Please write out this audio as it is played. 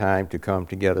time to come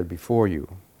together before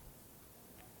you.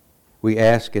 We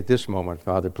ask at this moment,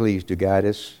 Father, please to guide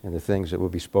us in the things that will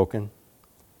be spoken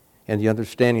and the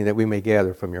understanding that we may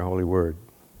gather from your holy word.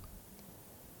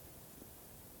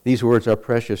 These words are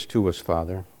precious to us,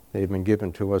 Father. They've been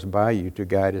given to us by you to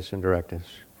guide us and direct us.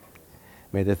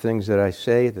 May the things that I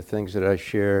say, the things that I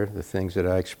share, the things that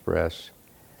I express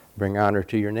bring honor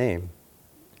to your name,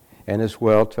 and as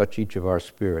well touch each of our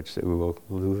spirits that we will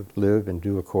live and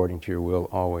do according to your will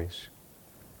always.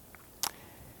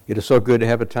 It is so good to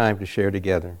have a time to share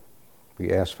together.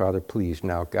 We ask, Father, please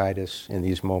now guide us in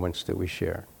these moments that we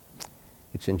share.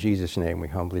 It's in Jesus' name we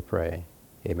humbly pray.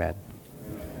 Amen.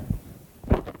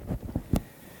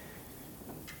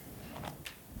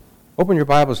 Open your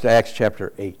Bibles to Acts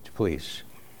chapter 8, please.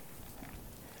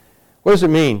 What does it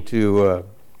mean to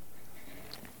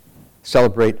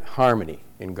celebrate harmony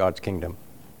in God's kingdom?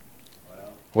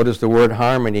 What does the word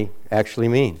harmony actually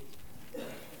mean?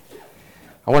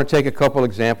 I want to take a couple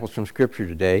examples from Scripture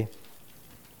today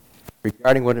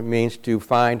regarding what it means to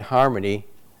find harmony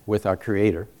with our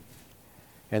Creator.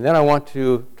 And then I want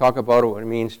to talk about what it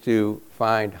means to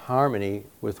find harmony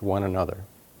with one another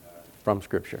from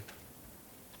Scripture.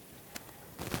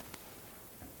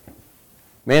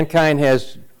 Mankind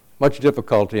has much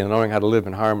difficulty in knowing how to live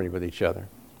in harmony with each other.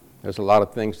 There's a lot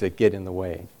of things that get in the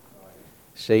way.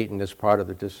 Satan is part of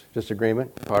the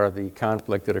disagreement, part of the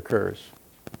conflict that occurs.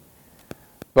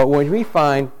 But when we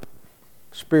find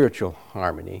spiritual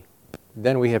harmony,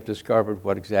 then we have discovered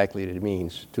what exactly it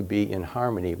means to be in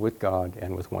harmony with God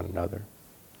and with one another.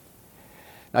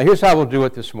 Now here's how we'll do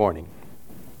it this morning.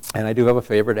 And I do have a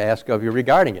favor to ask of you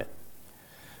regarding it.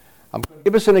 I'm going to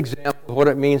give us an example of what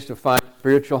it means to find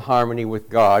spiritual harmony with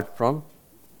God from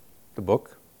the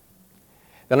book.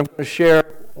 Then I'm going to share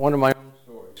one of my own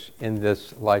stories in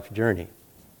this life journey.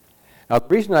 Now, the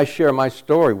reason I share my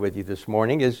story with you this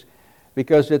morning is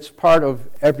because it's part of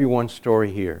everyone's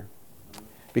story here.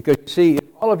 Because, you see, if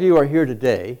all of you are here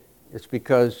today, it's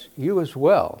because you as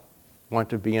well want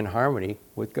to be in harmony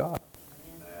with God.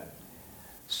 Amen.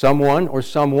 Someone or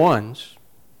someones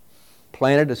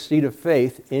planted a seed of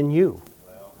faith in you,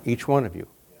 each one of you.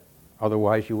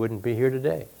 Otherwise, you wouldn't be here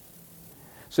today.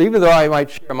 So even though I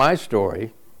might share my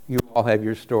story, you all have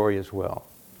your story as well.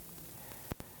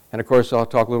 And of course, I'll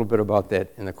talk a little bit about that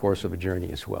in the course of a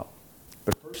journey as well.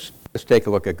 But first, let's take a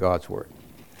look at God's Word.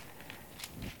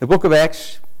 The book of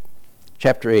Acts,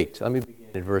 chapter 8. Let me begin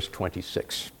at verse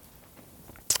 26.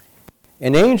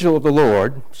 An angel of the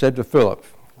Lord said to Philip,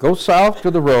 "Go south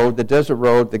to the road, the desert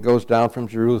road that goes down from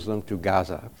Jerusalem to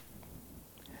Gaza."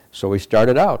 So he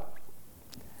started out.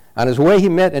 On his way, he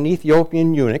met an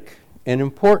Ethiopian eunuch, an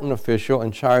important official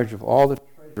in charge of all the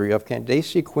treasury of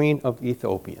Candace, queen of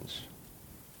Ethiopians.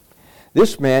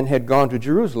 This man had gone to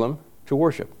Jerusalem to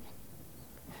worship,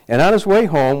 and on his way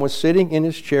home was sitting in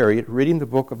his chariot reading the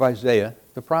book of Isaiah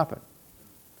the prophet.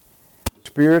 The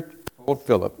Spirit told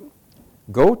Philip,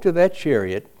 "Go to that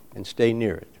chariot and stay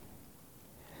near it."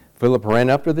 Philip ran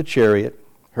up to the chariot,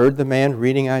 heard the man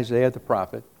reading Isaiah the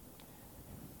prophet.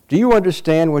 "Do you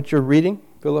understand what you're reading?"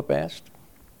 Philip asked.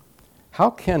 "How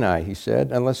can I," he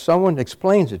said, "unless someone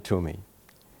explains it to me?"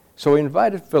 So he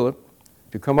invited Philip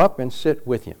to come up and sit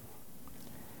with him.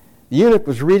 The eunuch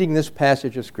was reading this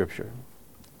passage of Scripture.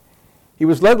 "He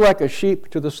was led like a sheep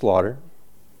to the slaughter.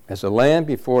 As a lamb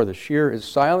before the shearer is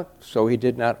silent, so he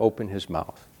did not open his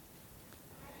mouth.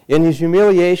 In his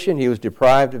humiliation he was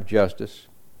deprived of justice.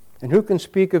 And who can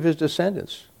speak of his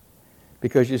descendants?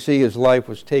 Because you see, his life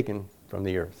was taken from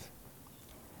the earth."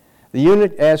 The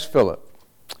eunuch asked Philip,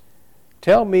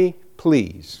 "Tell me,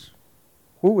 please,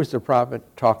 who was the prophet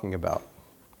talking about?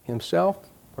 Himself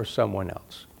or someone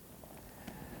else?"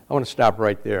 I want to stop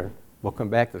right there. We'll come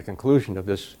back to the conclusion of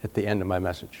this at the end of my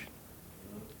message.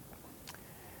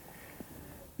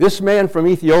 This man from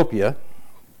Ethiopia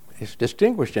is a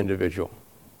distinguished individual.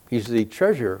 He's the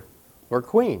treasurer or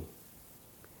queen.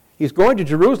 He's going to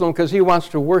Jerusalem because he wants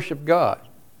to worship God.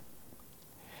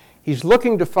 He's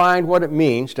looking to find what it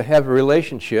means to have a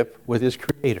relationship with his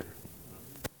Creator.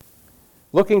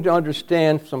 Looking to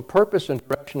understand some purpose and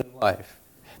direction in life.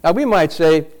 Now we might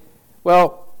say,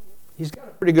 well, he's got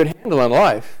a pretty good handle on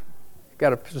life. He's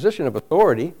got a position of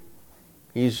authority.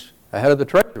 He's ahead of the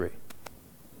treasury.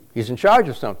 He's in charge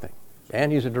of something.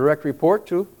 And he's a direct report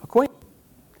to a queen.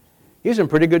 He's in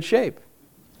pretty good shape.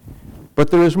 But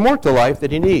there is more to life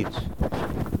that he needs.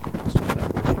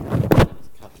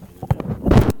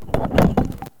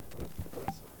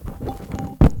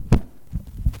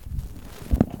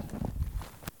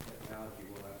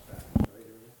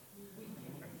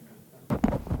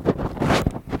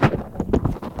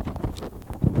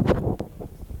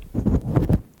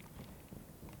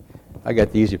 I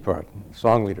got the easy part. The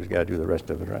song leader's got to do the rest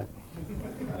of it, right?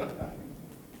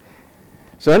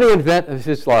 So in any event of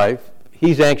his life,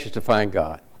 he's anxious to find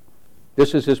God.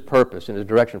 This is his purpose and his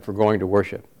direction for going to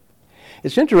worship.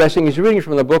 It's interesting, he's reading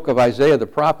from the book of Isaiah the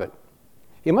prophet.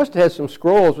 He must have had some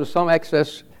scrolls with some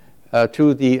access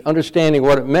to the understanding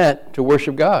what it meant to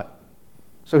worship God.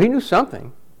 So he knew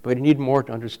something, but he needed more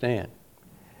to understand.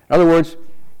 In other words,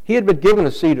 he had been given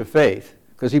a seed of faith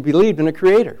because he believed in a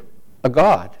creator, a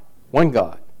God, one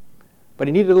God. But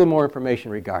he needed a little more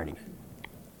information regarding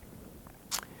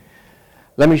it.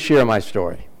 Let me share my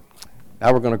story.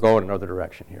 Now we're going to go in another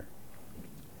direction here.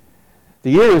 The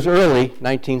year is early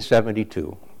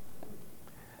 1972.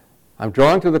 I'm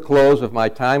drawing to the close of my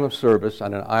time of service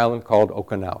on an island called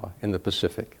Okinawa in the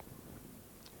Pacific.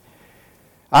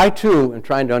 I, too, am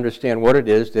trying to understand what it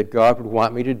is that God would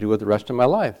want me to do with the rest of my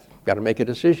life. Got to make a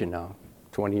decision now.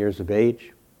 20 years of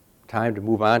age, time to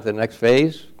move on to the next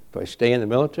phase. Do I stay in the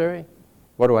military?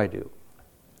 What do I do?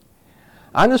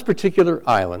 On this particular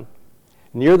island,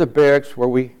 near the barracks where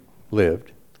we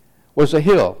lived, was a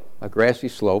hill, a grassy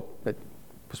slope that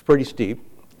was pretty steep.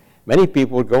 Many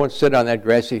people would go and sit on that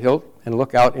grassy hill and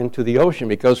look out into the ocean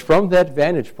because from that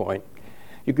vantage point,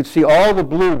 you could see all the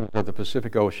blue of the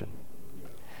Pacific Ocean.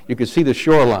 You could see the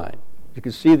shoreline. You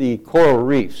could see the coral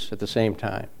reefs at the same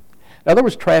time. Now, there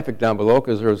was traffic down below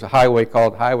because there was a highway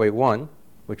called Highway 1,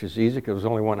 which is easy because there was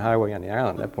only one highway on the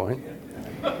island at that point.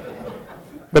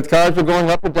 But cars were going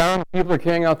up and down, people are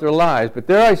carrying out their lives. But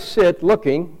there I sit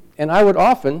looking, and I would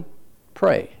often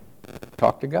pray,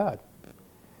 talk to God.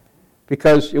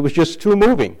 Because it was just too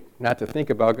moving not to think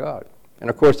about God. And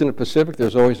of course, in the Pacific,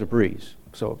 there's always a breeze.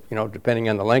 So, depending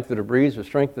on the length of the breeze, the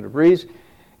strength of the breeze, it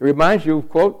reminds you of,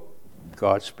 quote,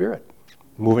 God's Spirit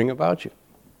moving about you.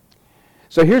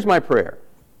 So here's my prayer.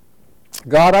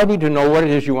 God, I need to know what it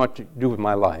is you want to do with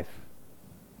my life.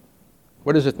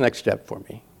 What is the next step for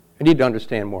me? I need to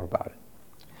understand more about it.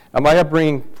 Now, my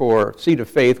upbringing for Seed of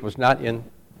Faith was not in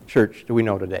church that we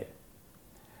know today.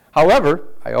 However,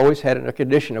 I always had a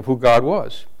condition of who God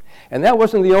was. And that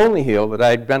wasn't the only hill that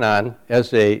I'd been on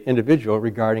as an individual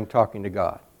regarding talking to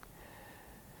God.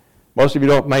 Most of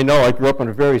you might know I grew up in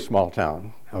a very small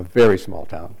town.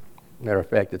 Matter of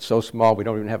fact, it's so small we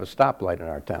don't even have a stoplight in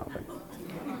our town. But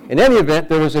in any event,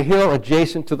 there was a hill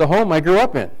adjacent to the home I grew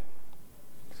up in.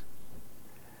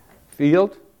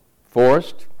 Field,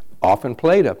 forest, often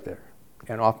played up there.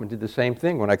 And often did the same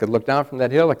thing. When I could look down from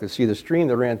that hill, I could see the stream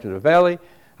that ran through the valley.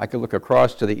 I could look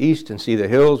across to the east and see the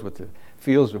hills with the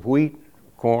fields of wheat,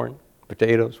 corn,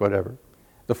 potatoes, whatever,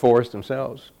 the forests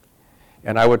themselves.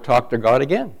 And I would talk to God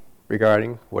again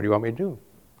regarding, what do you want me to do?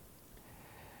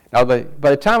 Now,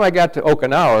 by the time I got to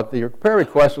Okinawa, the prayer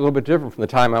request was a little bit different from the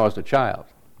time I was a child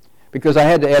because I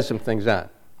had to add some things on.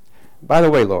 By the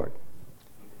way, Lord,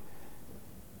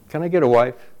 can I get a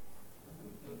wife?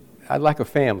 I'd like a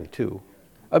family, too.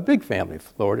 A big family,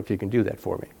 Lord, if you can do that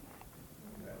for me.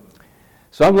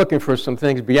 So I'm looking for some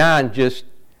things beyond just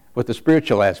what the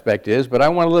spiritual aspect is, but I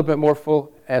want a little bit more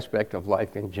full aspect of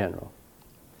life in general.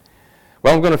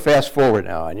 Well, I'm going to fast forward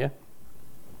now on you.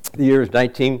 The year is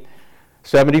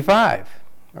 1975.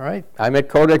 All right? I'm at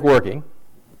Kodak working.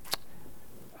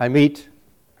 I meet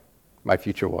my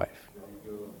future wife.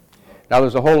 Now,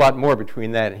 there's a whole lot more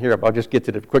between that and here. I'll just get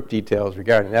to the quick details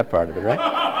regarding that part of it,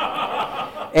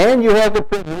 right? And you have the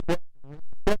privilege to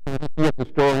see if the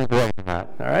story is right or not.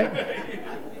 All right?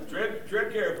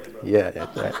 Tread carefully, brother. Yeah,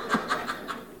 that's right.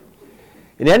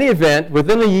 In any event,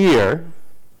 within a year,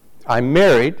 I'm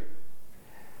married.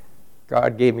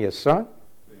 God gave me a son,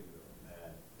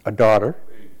 a daughter.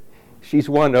 She's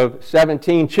one of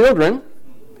 17 children.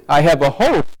 I have a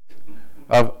host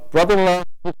of brother-in-laws,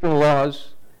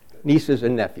 sister-in-laws, nieces,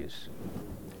 and nephews.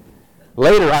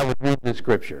 Later, I would read the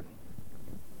scripture.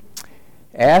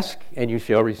 Ask, and you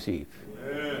shall receive.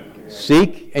 Amen.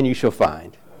 Seek, and you shall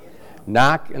find.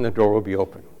 Knock, and the door will be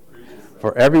open.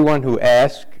 For everyone who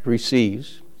asks,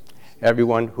 receives.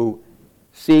 Everyone who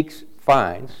seeks,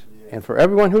 finds. And for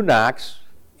everyone who knocks,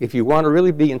 if you want to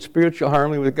really be in spiritual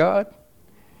harmony with God,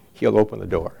 He'll open the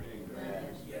door.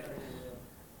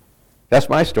 That's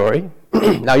my story.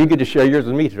 Now you get to share yours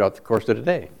with me throughout the course of the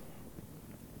day.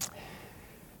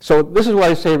 So this is what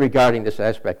I say regarding this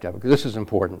aspect of it, because this is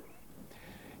important.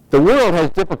 The world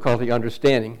has difficulty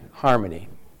understanding harmony.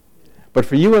 But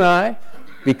for you and I,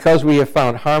 because we have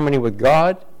found harmony with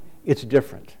God, it's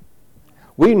different.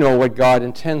 We know what God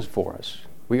intends for us.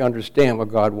 We understand what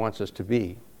God wants us to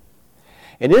be.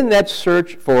 And in that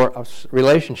search for a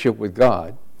relationship with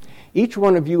God, each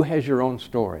one of you has your own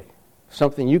story,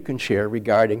 something you can share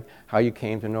regarding how you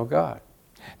came to know God.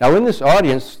 Now, in this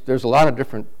audience, there's a lot of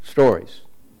different stories.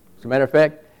 As a matter of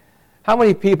fact, how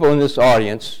many people in this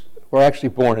audience were actually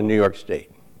born in New York State?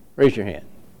 Raise your hand.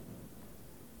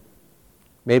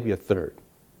 Maybe a third.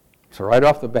 So right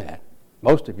off the bat,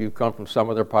 most of you come from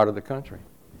some other part of the country.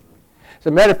 As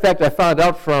a matter of fact, I found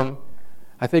out from,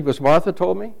 I think it was Martha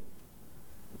told me,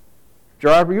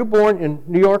 Gerard, were you born in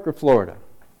New York or Florida?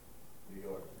 New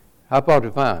York. How about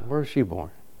Yvonne? Where was she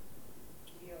born?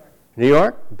 New York. New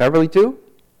York? Beverly too?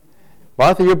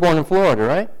 Martha, you're born in Florida,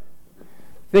 right?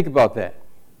 Think about that.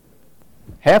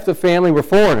 Half the family were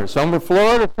foreigners. Some were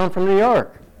Florida, some from New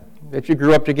York. That you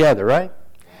grew up together, right?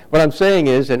 What I'm saying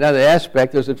is, another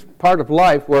aspect is it's part of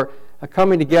life where a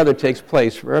coming together takes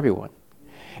place for everyone.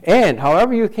 And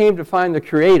however you came to find the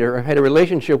Creator or had a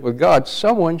relationship with God,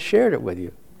 someone shared it with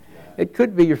you. It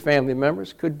could be your family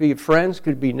members, could be friends,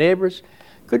 could be neighbors,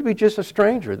 could be just a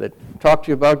stranger that talked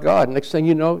to you about God. Next thing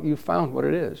you know, you found what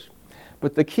it is.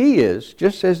 But the key is,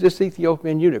 just as this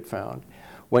Ethiopian eunuch found,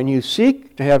 when you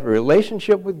seek to have a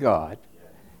relationship with God,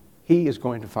 He is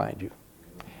going to find you.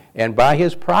 And by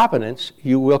His providence,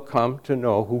 you will come to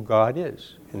know who God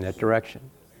is in that direction.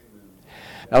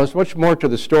 Now, there's much more to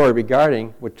the story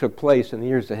regarding what took place in the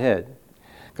years ahead,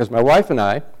 because my wife and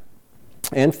I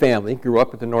and family grew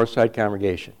up at the Northside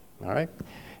Congregation, all right?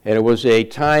 And it was a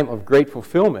time of great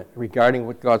fulfillment regarding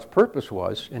what God's purpose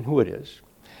was and who it is.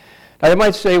 Now, you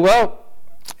might say, well,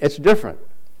 it's different.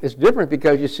 It's different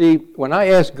because, you see, when I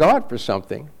asked God for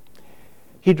something,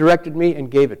 He directed me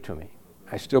and gave it to me.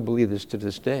 I still believe this to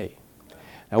this day.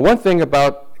 Now, one thing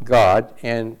about God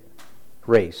and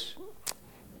race.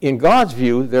 In God's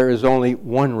view, there is only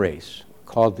one race,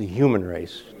 called the human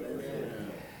race.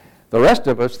 The rest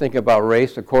of us think about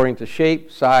race according to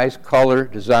shape, size, color,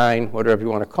 design, whatever you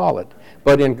want to call it.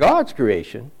 But in God's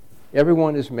creation,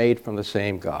 everyone is made from the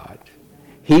same God.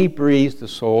 He breathes the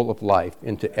soul of life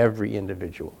into every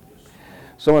individual.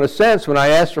 So in a sense, when I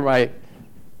asked for my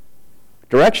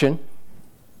direction,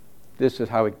 this is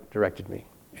how He directed me,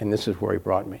 and this is where He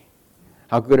brought me.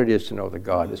 How good it is to know that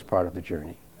God is part of the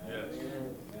journey. Yes.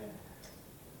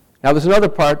 Now, there's another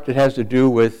part that has to do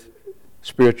with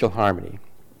spiritual harmony.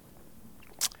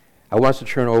 I want us to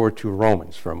turn over to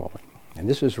Romans for a moment. And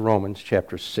this is Romans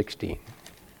chapter 16.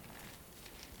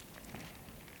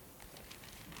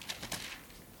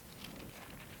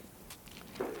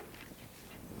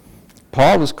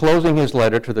 Paul was closing his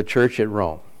letter to the church at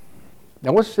Rome.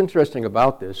 Now, what's interesting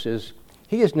about this is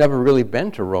he has never really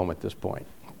been to Rome at this point.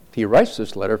 He writes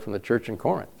this letter from the church in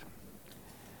Corinth.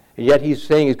 And yet he's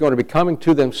saying he's going to be coming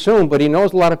to them soon, but he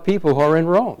knows a lot of people who are in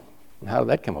Rome. And how did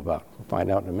that come about? We'll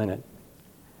find out in a minute.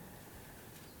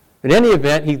 In any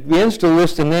event, he begins to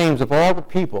list the names of all the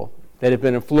people that have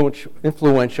been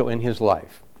influential in his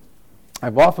life.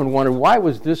 I've often wondered, why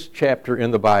was this chapter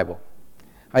in the Bible?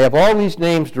 I have all these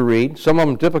names to read, some of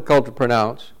them difficult to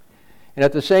pronounce, and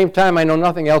at the same time, I know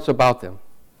nothing else about them.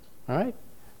 All right?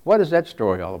 What is that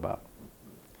story all about?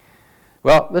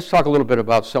 Well, let's talk a little bit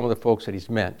about some of the folks that he's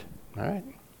met. All right?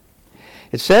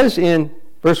 It says in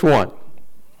verse 1,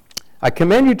 I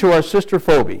commend you to our sister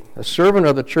Phoebe, a servant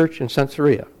of the church in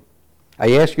Caesarea.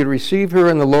 I ask you to receive her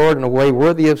in the Lord in a way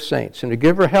worthy of saints, and to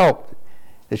give her help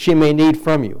that she may need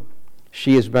from you.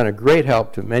 She has been a great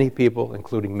help to many people,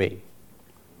 including me.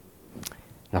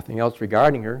 Nothing else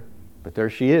regarding her, but there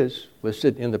she is,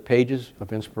 listed in the pages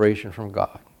of inspiration from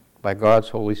God, by God's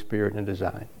Holy Spirit and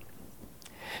design.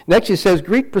 Next he says,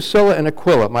 greet Priscilla and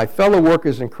Aquila, my fellow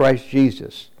workers in Christ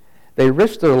Jesus. They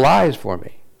risked their lives for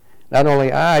me. Not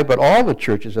only I, but all the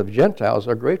churches of the Gentiles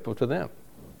are grateful to them.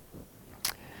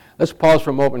 Let's pause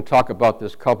for a moment and talk about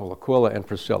this couple, Aquila and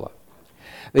Priscilla.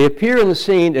 They appear in the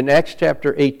scene in Acts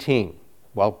chapter 18,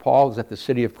 while Paul is at the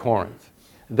city of Corinth.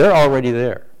 They're already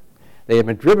there. They had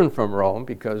been driven from Rome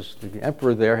because the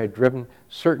emperor there had driven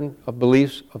certain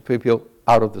beliefs of people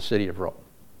out of the city of Rome.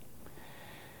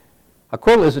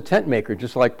 Aquila is a tent maker,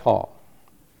 just like Paul.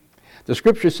 The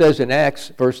scripture says in Acts,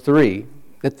 verse 3,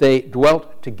 that they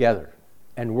dwelt together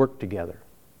and worked together.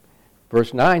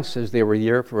 Verse 9 says they were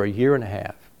here for a year and a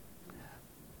half.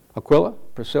 Aquila,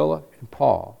 Priscilla, and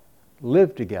Paul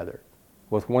lived together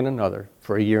with one another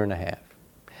for a year and a half.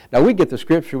 Now, we get the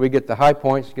scripture, we get the high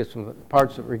points, get some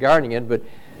parts regarding it, but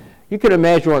you can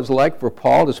imagine what it's like for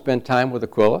Paul to spend time with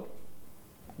Aquila,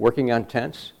 working on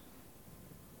tents,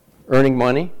 earning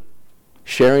money,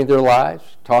 sharing their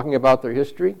lives, talking about their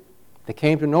history. They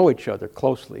came to know each other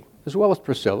closely, as well as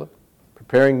Priscilla,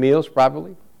 preparing meals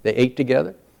probably. They ate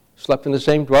together, slept in the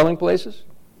same dwelling places.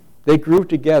 They grew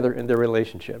together in their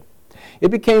relationship. It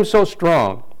became so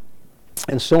strong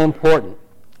and so important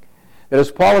that as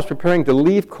Paul was preparing to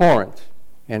leave Corinth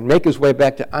and make his way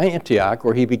back to Antioch,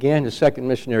 where he began his second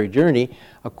missionary journey,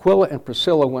 Aquila and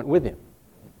Priscilla went with him.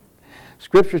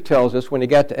 Scripture tells us when he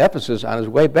got to Ephesus on his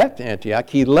way back to Antioch,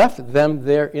 he left them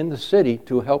there in the city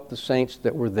to help the saints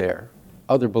that were there,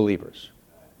 other believers.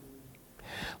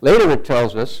 Later it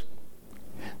tells us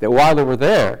that while they were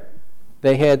there,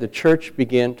 they had the church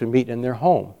begin to meet in their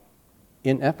home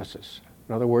in Ephesus.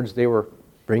 In other words, they were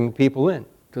bringing people in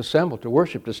to assemble, to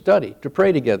worship, to study, to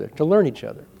pray together, to learn each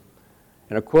other.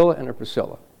 And Aquila and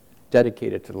Priscilla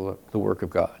dedicated to the work of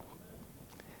God.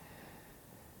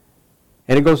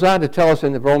 And it goes on to tell us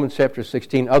in the Romans chapter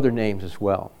 16 other names as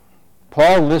well.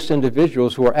 Paul lists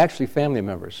individuals who are actually family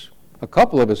members. A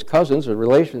couple of his cousins or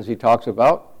relations he talks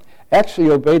about actually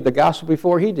obeyed the gospel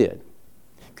before he did.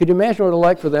 Could you imagine what it was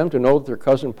like for them to know that their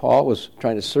cousin Paul was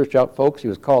trying to search out folks? He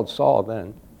was called Saul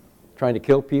then, trying to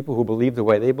kill people who believed the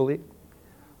way they believed.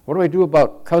 What do I do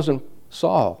about cousin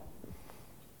Saul?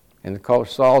 And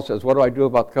Saul says, what do I do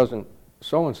about cousin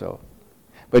so-and-so?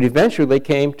 But eventually they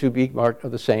came to be part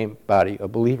of the same body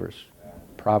of believers,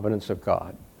 providence of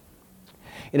God.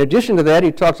 In addition to that,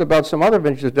 he talks about some other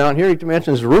mentions down here. He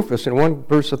mentions Rufus in 1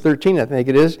 verse of 13, I think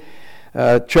it is,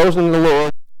 chosen in the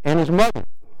Lord, and his mother,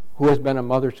 who has been a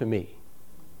mother to me.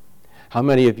 How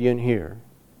many of you in here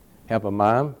have a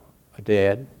mom, a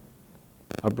dad,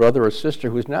 a brother or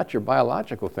sister who's not your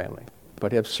biological family,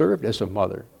 but have served as a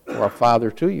mother or a father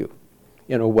to you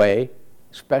in a way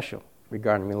special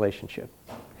regarding relationship?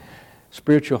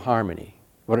 Spiritual harmony,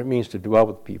 what it means to dwell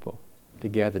with people, to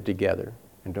gather together,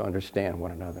 and to understand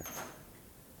one another.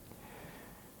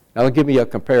 Now, I'll give you a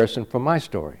comparison from my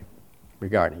story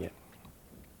regarding it.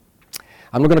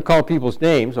 I'm not going to call people's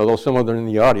names, although some of them in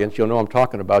the audience, you'll know I'm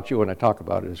talking about you when I talk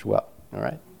about it as well. All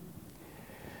right?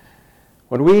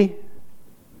 When we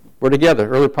were together,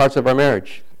 early parts of our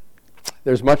marriage,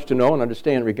 there's much to know and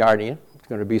understand regarding it. There's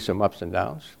going to be some ups and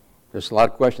downs. There's a lot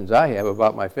of questions I have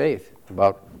about my faith,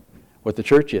 about what the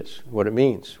church is, what it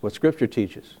means, what Scripture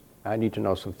teaches. I need to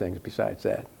know some things besides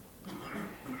that.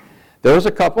 There was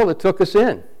a couple that took us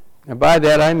in. And by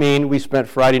that I mean we spent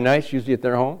Friday nights, usually at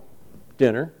their home,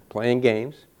 dinner, playing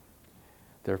games.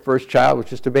 Their first child was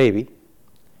just a baby.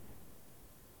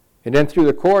 And then through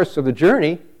the course of the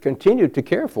journey, continued to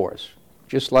care for us,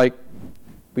 just like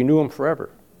we knew them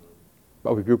forever.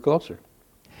 But we grew closer.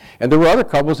 And there were other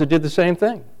couples that did the same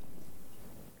thing.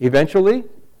 Eventually,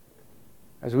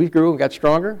 as we grew and got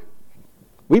stronger,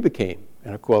 we became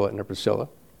an Aquila and a Priscilla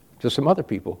to some other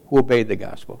people who obeyed the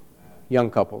gospel, young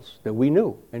couples that we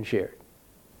knew and shared.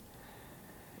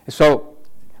 And so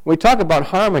when we talk about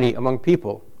harmony among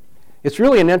people, it's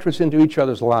really an entrance into each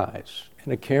other's lives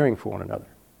and a caring for one another.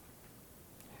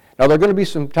 Now, there are going to be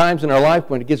some times in our life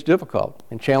when it gets difficult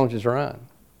and challenges are on.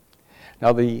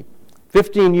 Now, the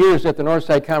 15 years at the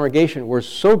Northside congregation were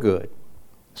so good,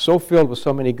 so filled with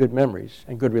so many good memories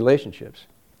and good relationships,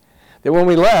 that when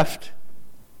we left,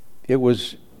 it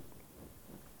was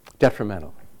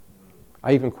detrimental.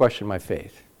 I even questioned my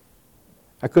faith.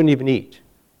 I couldn't even eat.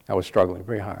 I was struggling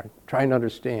very hard, trying to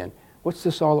understand, what's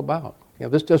this all about?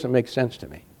 This doesn't make sense to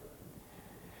me.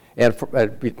 And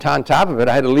on top of it,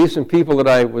 I had to leave some people that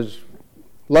I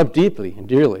loved deeply and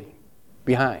dearly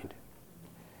behind.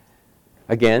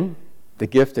 Again, the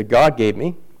gift that God gave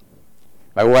me,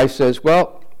 my wife says,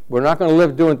 well, we're not going to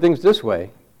live doing things this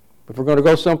way. If we're going to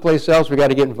go someplace else, we've got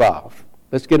to get involved.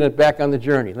 Let's get it back on the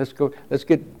journey. Let's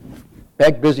get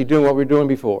back busy doing what we were doing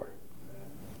before.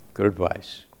 Good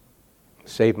advice.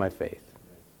 Saved my faith.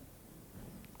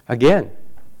 Again,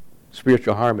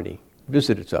 spiritual harmony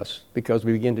visits us because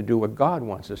we begin to do what God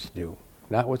wants us to do,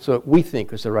 not what we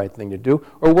think is the right thing to do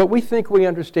or what we think we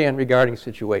understand regarding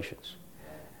situations.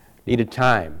 Needed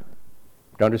time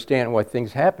to understand why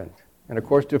things happened, and of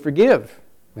course to forgive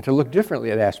and to look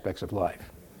differently at aspects of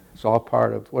life. It's all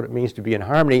part of what it means to be in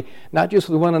harmony, not just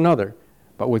with one another,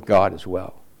 but with God as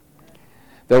well.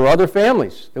 There were other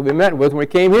families that we met with when we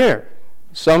came here.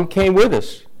 Some came with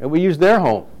us, and we used their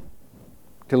home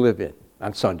to live in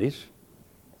on Sundays,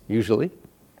 usually.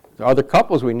 There are other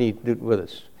couples we need with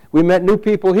us. We met new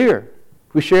people here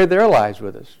who shared their lives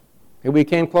with us, and we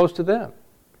came close to them.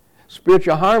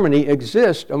 Spiritual harmony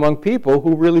exists among people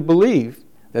who really believe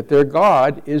that their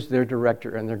God is their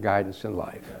director and their guidance in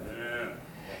life.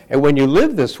 And when you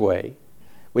live this way,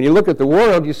 when you look at the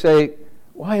world, you say,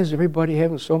 why is everybody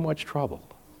having so much trouble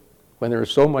when there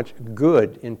is so much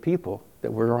good in people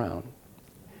that we're around?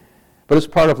 But it's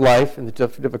part of life and the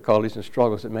difficulties and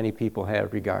struggles that many people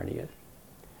have regarding it.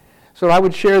 So I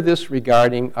would share this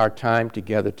regarding our time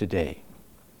together today.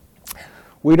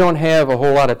 We don't have a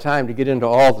whole lot of time to get into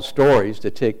all the stories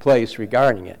that take place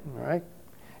regarding it, all right?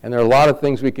 And there are a lot of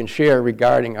things we can share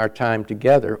regarding our time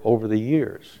together over the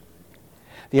years.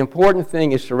 The important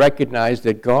thing is to recognize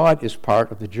that God is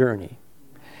part of the journey.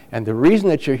 And the reason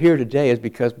that you're here today is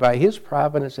because by His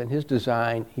providence and His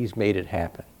design, He's made it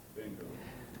happen. Bingo.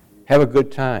 Have a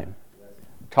good time.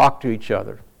 Talk to each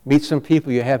other. Meet some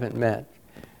people you haven't met.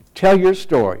 Tell your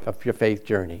story of your faith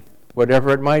journey,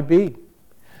 whatever it might be.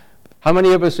 How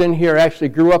many of us in here actually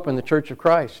grew up in the Church of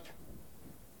Christ?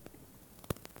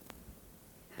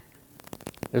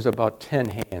 There's about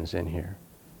 10 hands in here.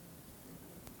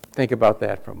 Think about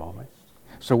that for a moment.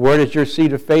 So where does your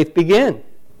seed of faith begin?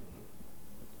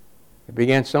 It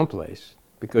began someplace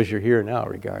because you're here now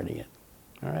regarding it.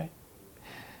 All right?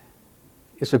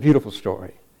 It's a beautiful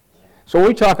story. So when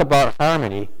we talk about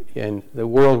harmony in the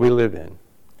world we live in,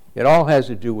 it all has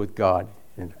to do with God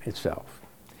in itself.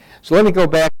 So let me go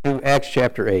back to Acts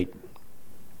chapter 8.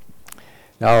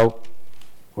 Now,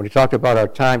 when we talked about our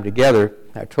time together,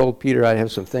 I told Peter I'd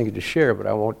have some things to share, but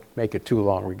I won't make it too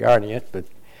long regarding it. But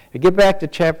to get back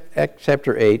to Acts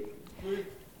chapter 8.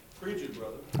 Preach it,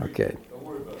 brother. Okay. Don't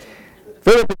worry about it.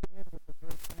 Philip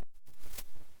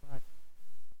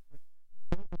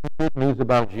good news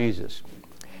about Jesus.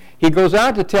 He goes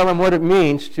on to tell him what it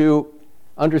means to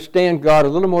understand God a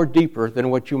little more deeper than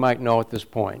what you might know at this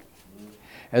point.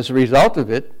 As a result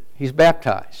of it, he's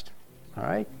baptized. All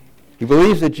right? He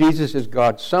believes that Jesus is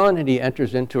God's Son, and he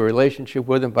enters into a relationship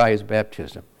with him by his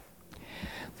baptism.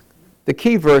 The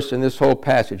key verse in this whole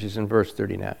passage is in verse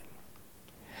 39.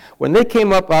 When they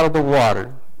came up out of the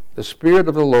water, the Spirit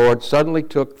of the Lord suddenly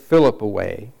took Philip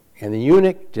away, and the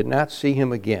eunuch did not see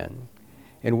him again,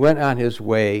 and went on his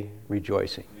way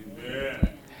rejoicing. Amen.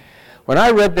 When I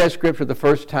read that scripture the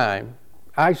first time,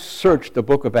 I searched the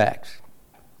book of Acts.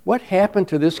 What happened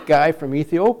to this guy from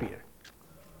Ethiopia?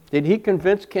 Did he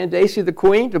convince Candace the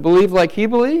queen to believe like he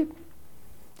believed?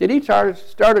 Did he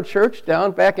start a church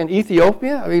down back in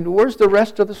Ethiopia? I mean, where's the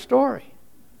rest of the story?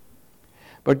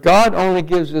 But God only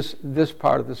gives us this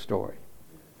part of the story.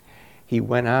 He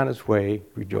went on his way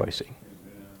rejoicing.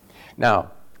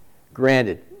 Now,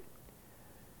 granted,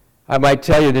 I might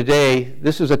tell you today,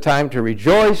 this is a time to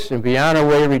rejoice and be on our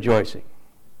way rejoicing.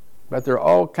 But there are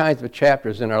all kinds of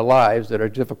chapters in our lives that are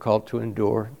difficult to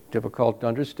endure, difficult to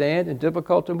understand, and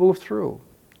difficult to move through.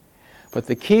 But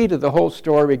the key to the whole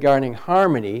story regarding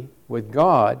harmony with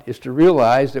God is to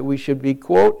realize that we should be,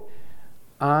 quote,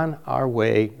 on our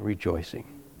way rejoicing.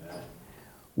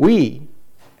 We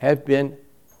have been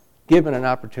given an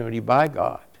opportunity by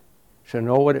God to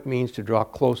know what it means to draw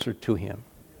closer to Him,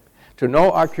 to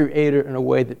know our Creator in a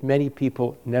way that many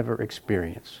people never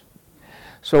experience.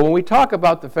 So when we talk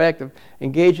about the fact of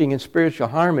engaging in spiritual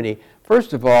harmony,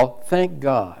 first of all, thank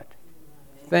God.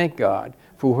 Thank God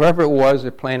for whoever it was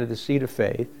that planted the seed of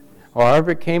faith, or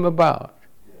however it came about.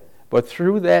 But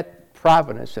through that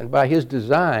providence and by His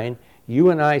design, you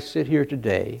and I sit here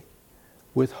today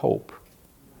with hope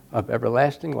of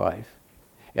everlasting life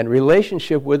and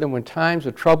relationship with Him. When times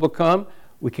of trouble come,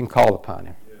 we can call upon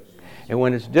Him. And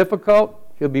when it's difficult,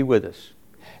 He'll be with us.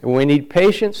 And when we need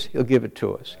patience, He'll give it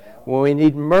to us. When we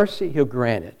need mercy, He'll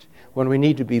grant it. When we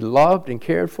need to be loved and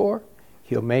cared for,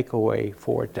 He'll make a way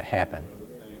for it to happen.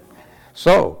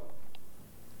 So,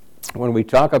 when we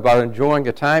talk about enjoying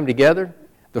a time together,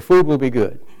 the food will be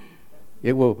good.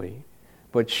 It will be.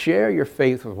 But share your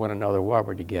faith with one another while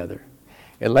we're together.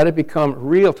 And let it become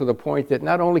real to the point that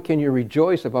not only can you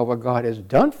rejoice about what God has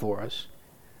done for us,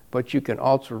 but you can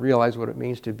also realize what it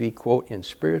means to be, quote, in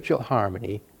spiritual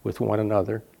harmony with one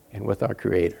another and with our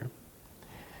Creator.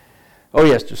 Oh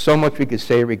yes, there's so much we could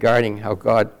say regarding how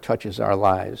God touches our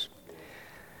lives.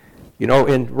 You know,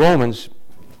 in Romans,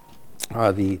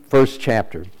 the first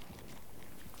chapter,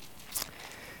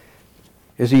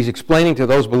 as he's explaining to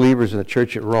those believers in the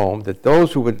church at Rome that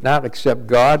those who would not accept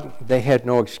God, they had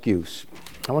no excuse.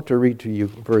 I want to read to you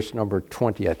verse number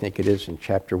 20, I think it is, in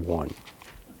chapter 1.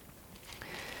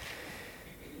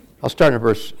 I'll start in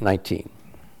verse 19.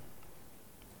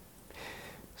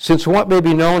 Since what may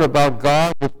be known about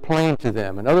God was plain to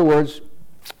them. In other words,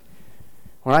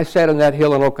 when I sat on that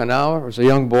hill in Okinawa, as a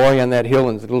young boy on that hill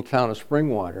in the little town of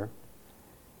Springwater,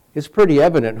 it's pretty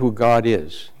evident who God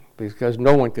is, because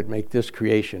no one could make this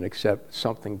creation except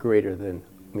something greater than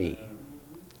me.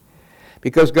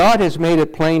 Because God has made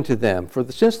it plain to them.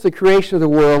 Since the creation of the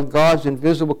world, God's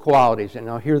invisible qualities, and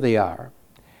now here they are,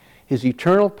 His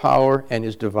eternal power and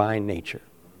His divine nature.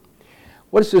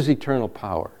 What is His eternal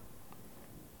power?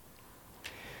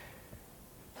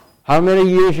 How many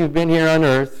years you've been here on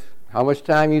earth, how much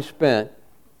time you've spent,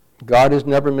 God has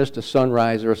never missed a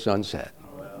sunrise or a sunset.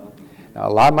 Now,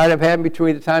 a lot might have happened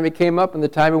between the time he came up and the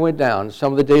time he went down.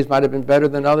 Some of the days might have been better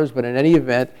than others, but in any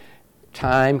event,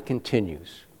 time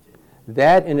continues.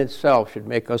 That in itself should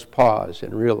make us pause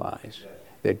and realize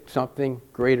that something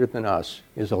greater than us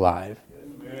is alive.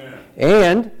 Amen.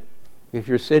 And if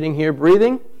you're sitting here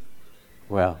breathing,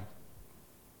 well,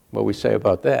 what we say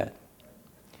about that?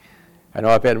 I know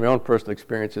I've had my own personal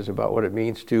experiences about what it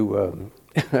means to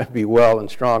be well and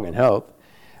strong in health,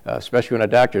 especially when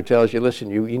a doctor tells you, listen,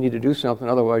 you need to do something,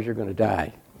 otherwise you're going to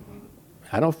die.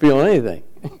 I don't feel anything.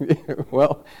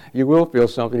 Well, you will feel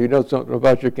something. You know something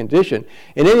about your condition.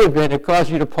 In any event, it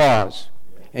causes you to pause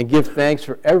and give thanks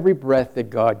for every breath that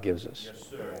God gives us. Yes,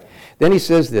 sir. Then he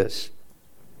says this,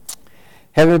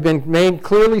 having been made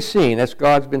clearly seen, that's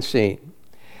God's been seen,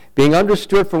 being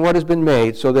understood from what has been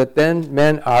made, so that then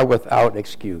men are without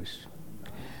excuse.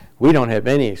 We don't have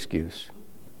any excuse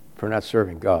for not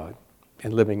serving God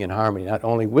and living in harmony, not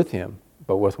only with him,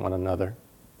 but with one another.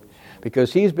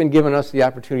 Because he's been given us the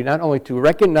opportunity not only to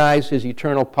recognize his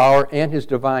eternal power and his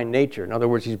divine nature, in other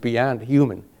words, he's beyond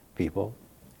human people,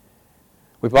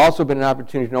 we've also been an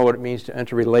opportunity to know what it means to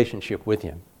enter a relationship with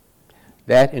him.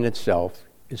 That in itself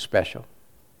is special.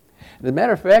 As a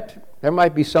matter of fact, there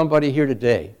might be somebody here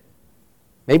today.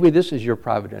 Maybe this is your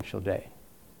providential day.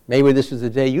 Maybe this is the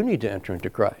day you need to enter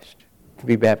into Christ, to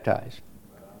be baptized.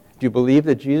 Do you believe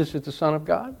that Jesus is the Son of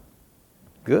God?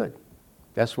 Good.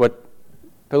 That's what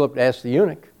Philip asked the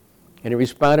eunuch. And he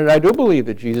responded, I do believe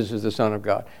that Jesus is the Son of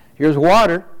God. Here's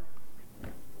water.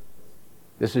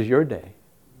 This is your day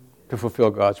to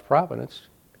fulfill God's providence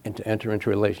and to enter into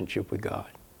a relationship with God.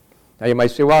 Now you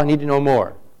might say, well, I need to know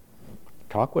more.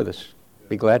 Talk with us.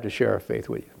 Be glad to share our faith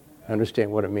with you.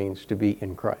 Understand what it means to be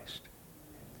in Christ.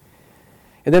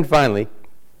 And then finally,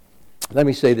 let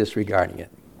me say this regarding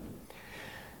it.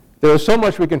 There is so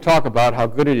much we can talk about how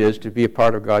good it is to be a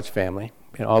part of God's family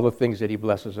and all the things that he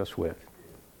blesses us with.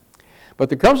 But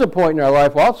there comes a point in our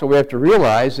life also we have to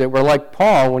realize that we're like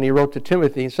Paul when he wrote to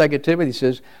Timothy. In 2 Timothy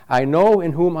says, I know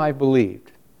in whom I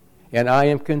believed, and I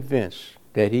am convinced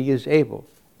that he is able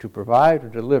to provide or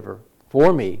deliver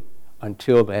for me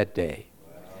until that day.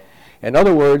 In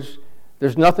other words,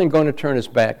 there's nothing going to turn us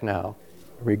back now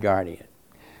regarding it.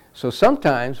 So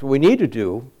sometimes what we need to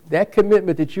do, that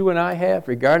commitment that you and I have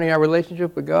regarding our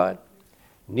relationship with God,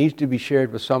 needs to be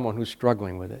shared with someone who's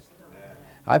struggling with it.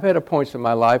 I've had points in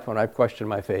my life when I've questioned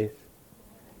my faith,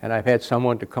 and I've had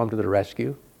someone to come to the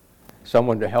rescue,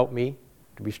 someone to help me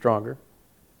to be stronger,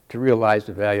 to realize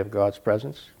the value of God's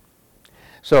presence.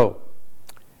 So,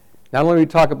 not only do we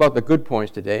talk about the good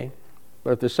points today,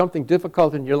 but if there's something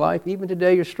difficult in your life, even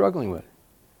today you're struggling with,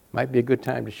 might be a good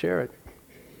time to share it,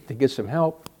 to get some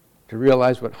help, to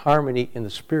realize what harmony in the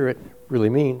Spirit really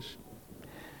means.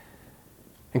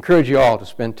 Encourage you all to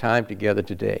spend time together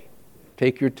today.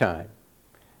 Take your time.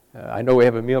 I know we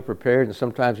have a meal prepared, and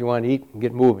sometimes you want to eat and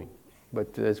get moving.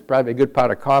 But there's probably a good pot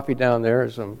of coffee down there,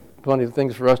 plenty of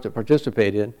things for us to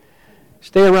participate in.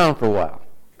 Stay around for a while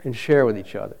and share with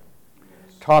each other.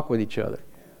 Talk with each other.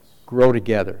 Grow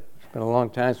together. It's been a long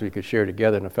time since we could share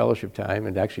together in a fellowship time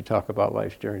and actually talk about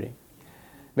life's journey.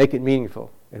 Make it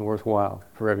meaningful and worthwhile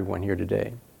for everyone here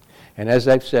today. And as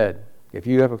I've said, if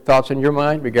you have thoughts in your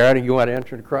mind regarding you want to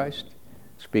enter into Christ,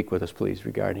 speak with us, please,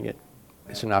 regarding it.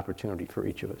 It's an opportunity for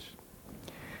each of us.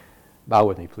 Bow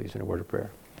with me, please, in a word of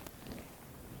prayer.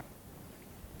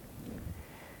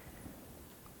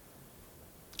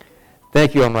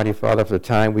 Thank you, Almighty Father, for the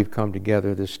time we've come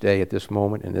together this day, at this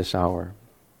moment, in this hour.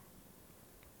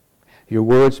 Your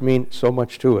words mean so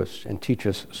much to us and teach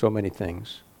us so many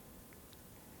things.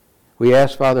 We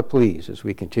ask, Father, please, as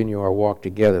we continue our walk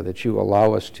together, that you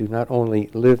allow us to not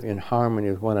only live in harmony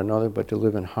with one another, but to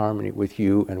live in harmony with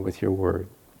you and with your word.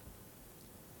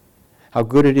 How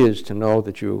good it is to know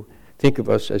that you think of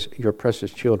us as your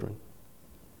precious children.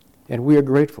 And we are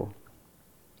grateful,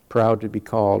 proud to be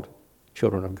called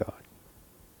children of God.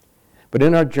 But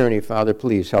in our journey, Father,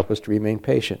 please help us to remain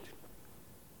patient,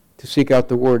 to seek out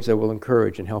the words that will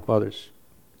encourage and help others.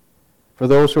 For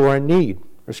those who are in need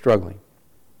or struggling,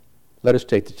 let us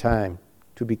take the time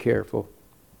to be careful,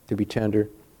 to be tender,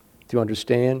 to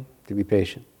understand, to be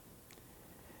patient.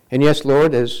 And yes,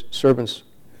 Lord, as servants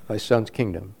of thy Son's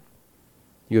kingdom,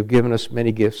 you have given us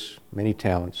many gifts, many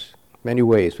talents, many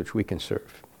ways which we can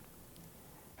serve.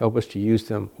 Help us to use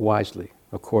them wisely,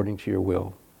 according to your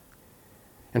will.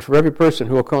 And for every person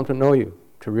who will come to know you,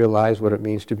 to realize what it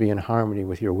means to be in harmony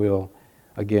with your will,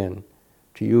 again,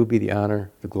 to you be the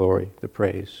honor, the glory, the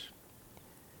praise.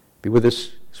 Be with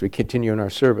us as we continue in our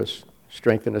service.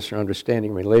 Strengthen us in our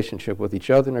understanding relationship with each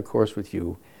other and, of course, with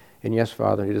you. And yes,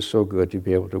 Father, it is so good to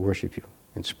be able to worship you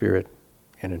in spirit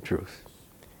and in truth.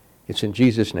 It's in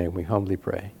Jesus' name we humbly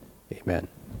pray. Amen.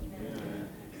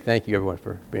 Thank you, everyone,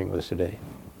 for being with us today.